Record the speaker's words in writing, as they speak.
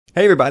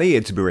Hey everybody,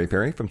 it's Boo Ray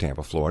Perry from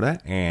Tampa, Florida,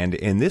 and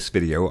in this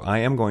video I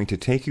am going to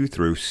take you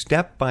through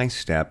step by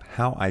step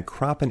how I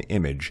crop an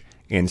image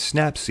in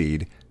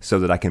Snapseed so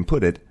that I can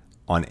put it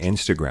on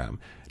Instagram.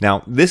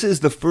 Now, this is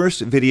the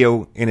first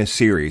video in a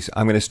series.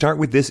 I'm going to start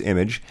with this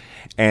image,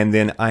 and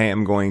then I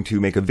am going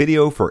to make a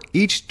video for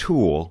each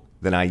tool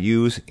that I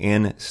use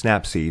in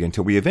Snapseed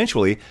until we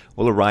eventually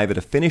will arrive at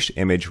a finished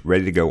image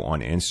ready to go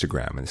on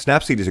Instagram. And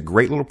Snapseed is a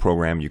great little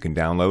program you can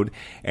download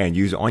and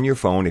use on your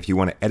phone if you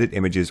want to edit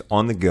images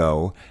on the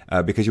go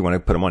because you want to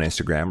put them on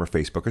Instagram or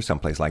Facebook or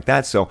someplace like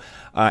that. So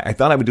I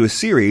thought I would do a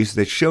series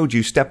that showed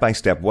you step by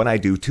step what I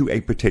do to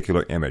a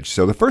particular image.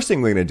 So the first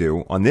thing we're going to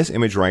do on this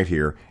image right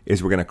here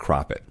is we're going to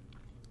crop it.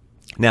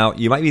 Now,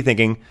 you might be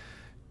thinking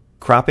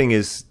cropping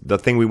is the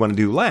thing we want to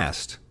do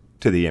last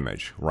to the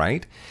image,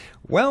 right?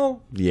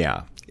 Well,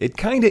 yeah, it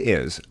kind of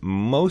is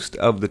most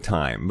of the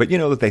time. But you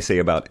know that they say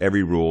about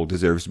every rule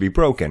deserves to be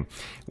broken.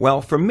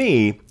 Well, for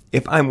me,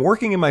 if I'm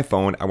working in my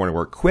phone, I want to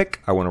work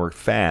quick, I want to work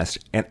fast,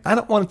 and I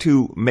don't want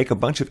to make a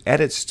bunch of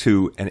edits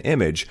to an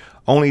image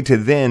only to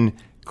then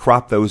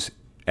crop those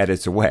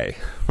edits away,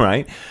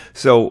 right?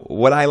 So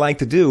what I like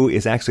to do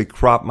is actually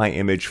crop my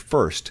image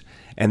first.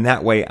 And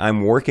that way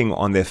I'm working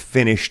on the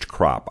finished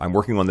crop. I'm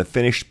working on the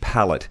finished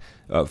palette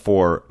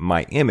for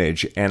my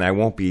image, and I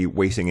won't be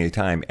wasting any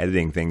time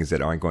editing things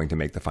that aren't going to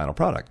make the final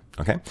product.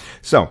 Okay,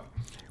 so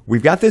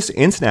we've got this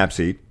in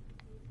Snapseed,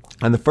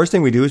 and the first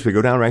thing we do is we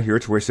go down right here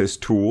to where it says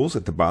Tools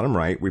at the bottom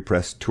right. We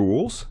press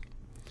Tools,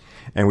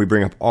 and we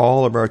bring up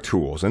all of our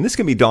tools. And this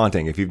can be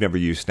daunting if you've never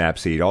used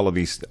Snapseed. All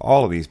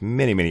of these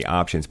many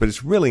options, but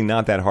it's really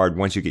not that hard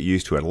once you get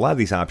used to it. A lot of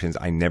these options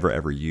I never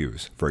ever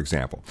use, for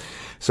example.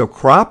 So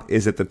Crop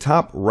is at the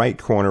top right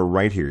corner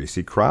right here. You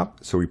see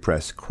Crop? So we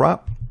press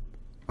Crop,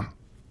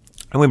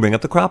 and we bring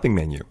up the cropping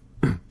menu.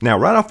 Now,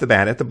 right off the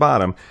bat, at the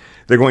bottom,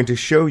 they're going to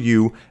show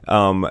you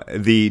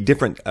the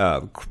different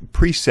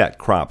preset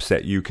crops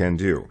that you can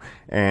do.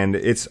 And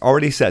it's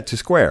already set to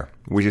square,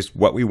 which is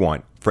what we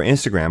want for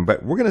Instagram.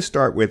 But we're going to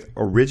start with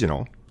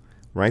original.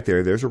 Right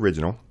there, there's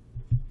original.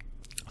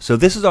 So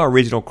this is our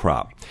original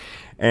crop.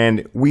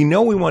 And we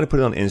know we want to put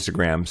it on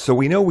Instagram, so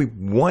we know we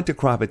want to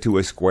crop it to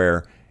a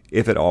square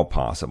if at all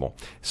possible.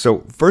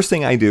 So first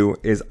thing I do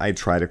is I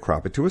try to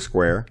crop it to a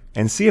square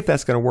and see if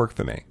that's going to work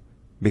for me,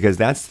 because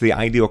that's the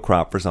ideal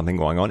crop for something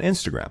going on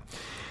Instagram.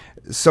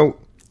 So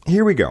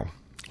here we go.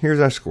 Here's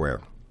our square.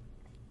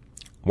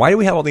 Why do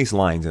we have all these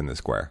lines in the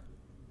square?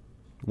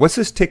 What's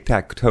this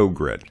tic-tac-toe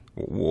grid?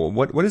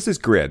 What is this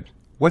grid?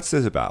 What's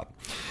this about?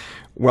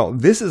 Well,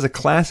 this is a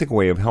classic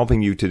way of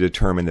helping you to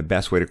determine the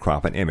best way to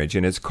crop an image,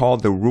 and it's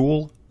called the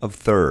rule of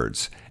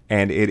thirds.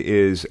 And it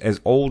is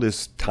as old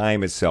as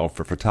time itself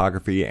for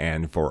photography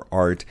and for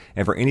art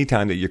and for any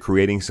time that you're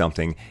creating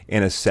something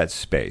in a set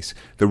space.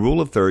 The rule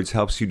of thirds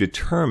helps you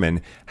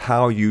determine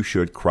how you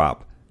should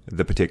crop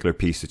the particular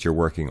piece that you're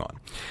working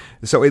on.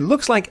 So it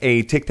looks like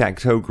a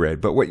tic-tac-toe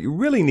grid, but what you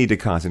really need to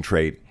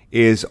concentrate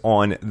is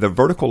on the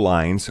vertical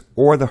lines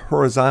or the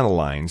horizontal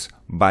lines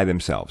by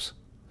themselves.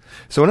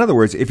 So in other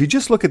words, if you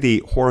just look at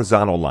the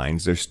horizontal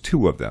lines, there's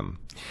two of them.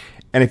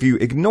 And if you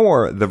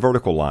ignore the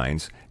vertical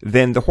lines,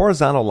 then the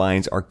horizontal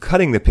lines are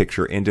cutting the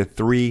picture into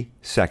three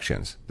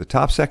sections: the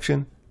top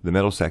section, the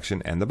middle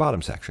section, and the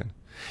bottom section.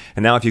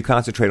 And now if you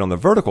concentrate on the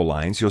vertical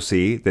lines, you'll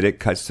see that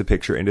it cuts the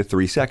picture into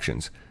three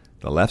sections: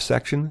 the left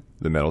section,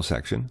 the middle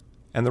section,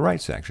 and the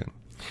right section.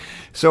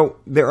 So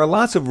there are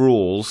lots of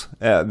rules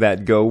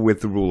that go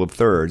with the rule of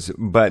thirds,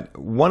 but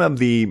one of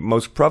the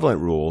most prevalent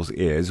rules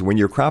is when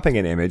you're cropping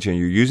an image and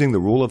you're using the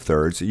rule of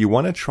thirds, you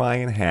want to try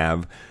and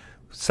have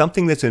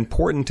something that's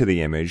important to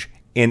the image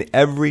in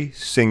every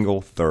single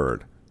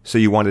third. So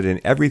you want it in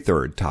every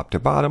third, top to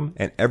bottom,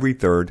 and every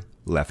third,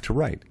 left to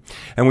right.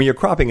 And when you're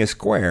cropping a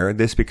square,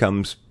 this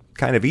becomes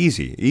kind of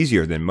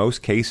easier than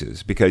most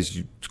cases,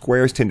 because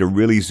squares tend to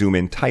really zoom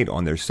in tight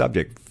on their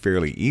subject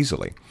fairly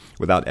easily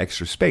without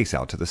extra space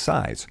out to the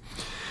sides.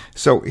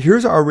 So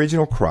here's our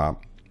original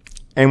crop.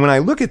 And when I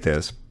look at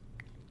this,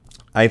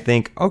 I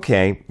think,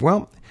 okay,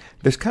 well,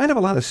 there's kind of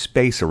a lot of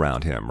space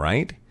around him,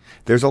 right?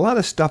 There's a lot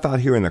of stuff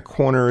out here in the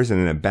corners and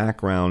in the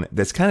background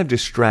that's kind of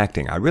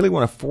distracting. I really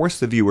want to force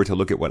the viewer to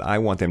look at what I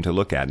want them to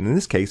look at. And in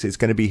this case, it's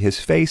going to be his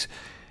face,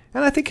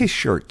 and I think his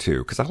shirt too,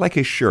 because I like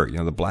his shirt, you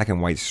know, the black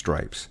and white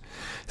stripes.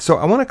 So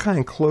I want to kind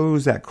of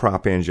close that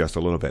crop in just a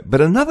little bit.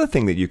 But another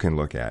thing that you can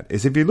look at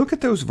is if you look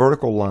at those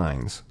vertical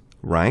lines,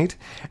 right,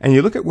 and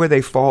you look at where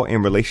they fall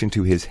in relation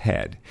to his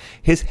head.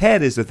 His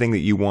head is the thing that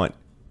you want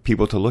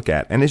people to look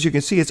at. And as you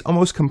can see, it's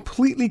almost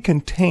completely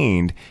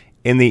contained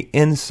in the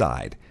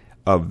inside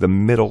of the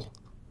middle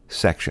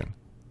section,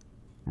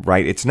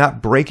 right? It's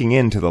not breaking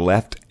into the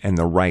left and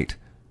the right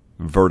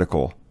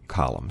vertical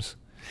columns.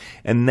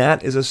 And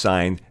that is a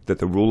sign that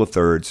the rule of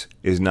thirds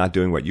is not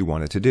doing what you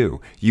want it to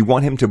do. You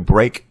want him to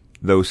break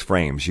those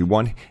frames. You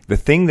want the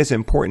thing that's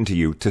important to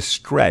you to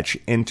stretch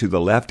into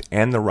the left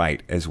and the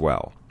right as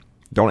well.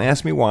 Don't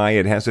ask me why.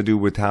 It has to do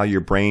with how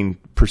your brain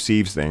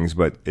perceives things,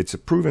 but it's a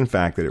proven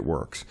fact that it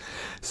works.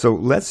 So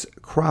let's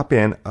crop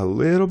in a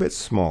little bit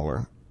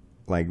smaller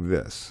like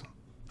this.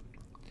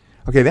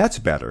 Okay, that's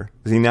better.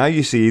 See, now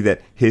you see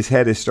that his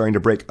head is starting to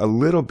break a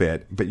little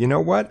bit, but you know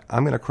what?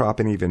 I'm going to crop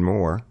in even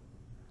more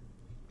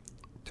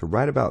to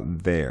right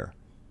about there.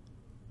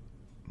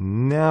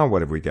 Now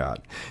what have we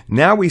got?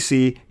 Now we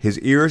see his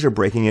ears are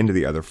breaking into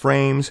the other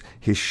frames.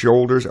 His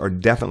shoulders are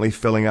definitely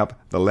filling up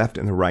the left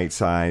and the right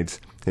sides.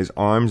 His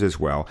arms as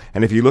well.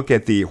 And if you look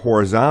at the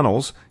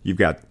horizontals, you've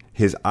got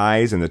his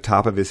eyes and the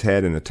top of his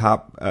head in the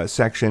top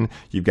section.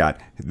 You've got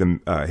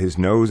his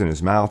nose and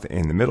his mouth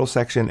in the middle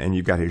section, and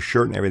you've got his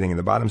shirt and everything in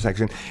the bottom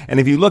section. And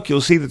if you look,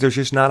 you'll see that there's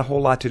just not a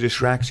whole lot to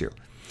distract you.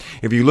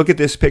 If you look at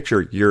this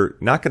picture, you're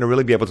not going to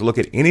really be able to look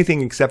at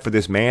anything except for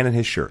this man and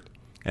his shirt.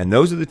 And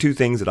those are the two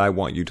things that I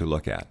want you to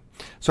look at.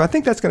 So I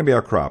think that's going to be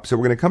our crop. So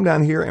we're going to come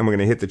down here and we're going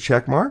to hit the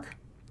check mark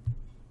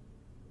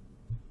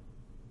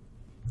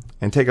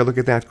and take a look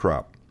at that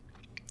crop.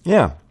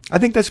 Yeah, I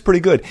think that's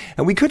pretty good.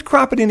 And we could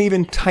crop it in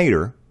even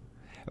tighter,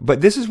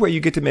 but this is where you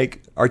get to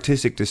make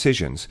artistic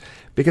decisions.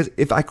 Because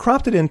if I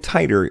cropped it in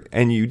tighter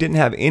and you didn't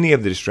have any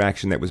of the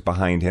distraction that was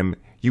behind him,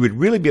 you would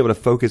really be able to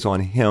focus on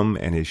him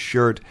and his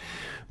shirt.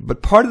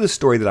 But part of the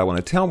story that I want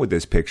to tell with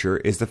this picture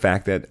is the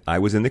fact that I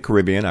was in the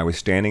Caribbean, I was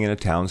standing in a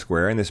town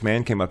square, and this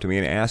man came up to me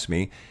and asked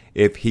me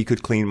if he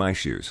could clean my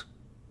shoes.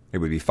 It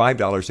would be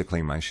 $5 to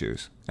clean my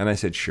shoes. And I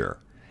said, sure.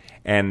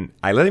 And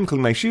I let him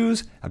clean my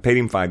shoes, I paid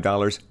him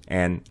 $5,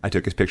 and I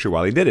took his picture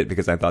while he did it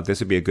because I thought this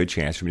would be a good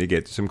chance for me to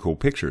get some cool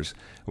pictures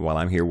while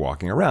I'm here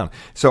walking around.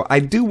 So I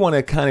do want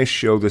to kind of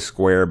show the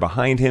square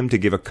behind him to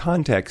give a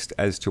context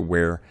as to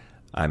where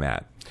I'm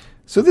at.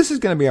 So this is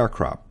going to be our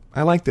crop.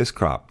 I like this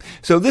crop.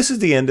 So this is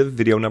the end of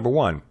video number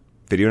 1.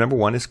 Video number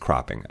 1 is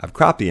cropping. I've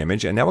cropped the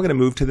image, and now we're going to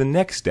move to the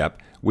next step,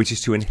 which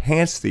is to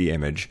enhance the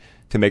image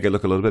to make it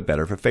look a little bit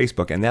better for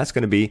Facebook. And that's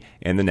going to be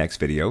in the next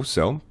video,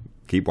 so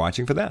keep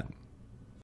watching for that.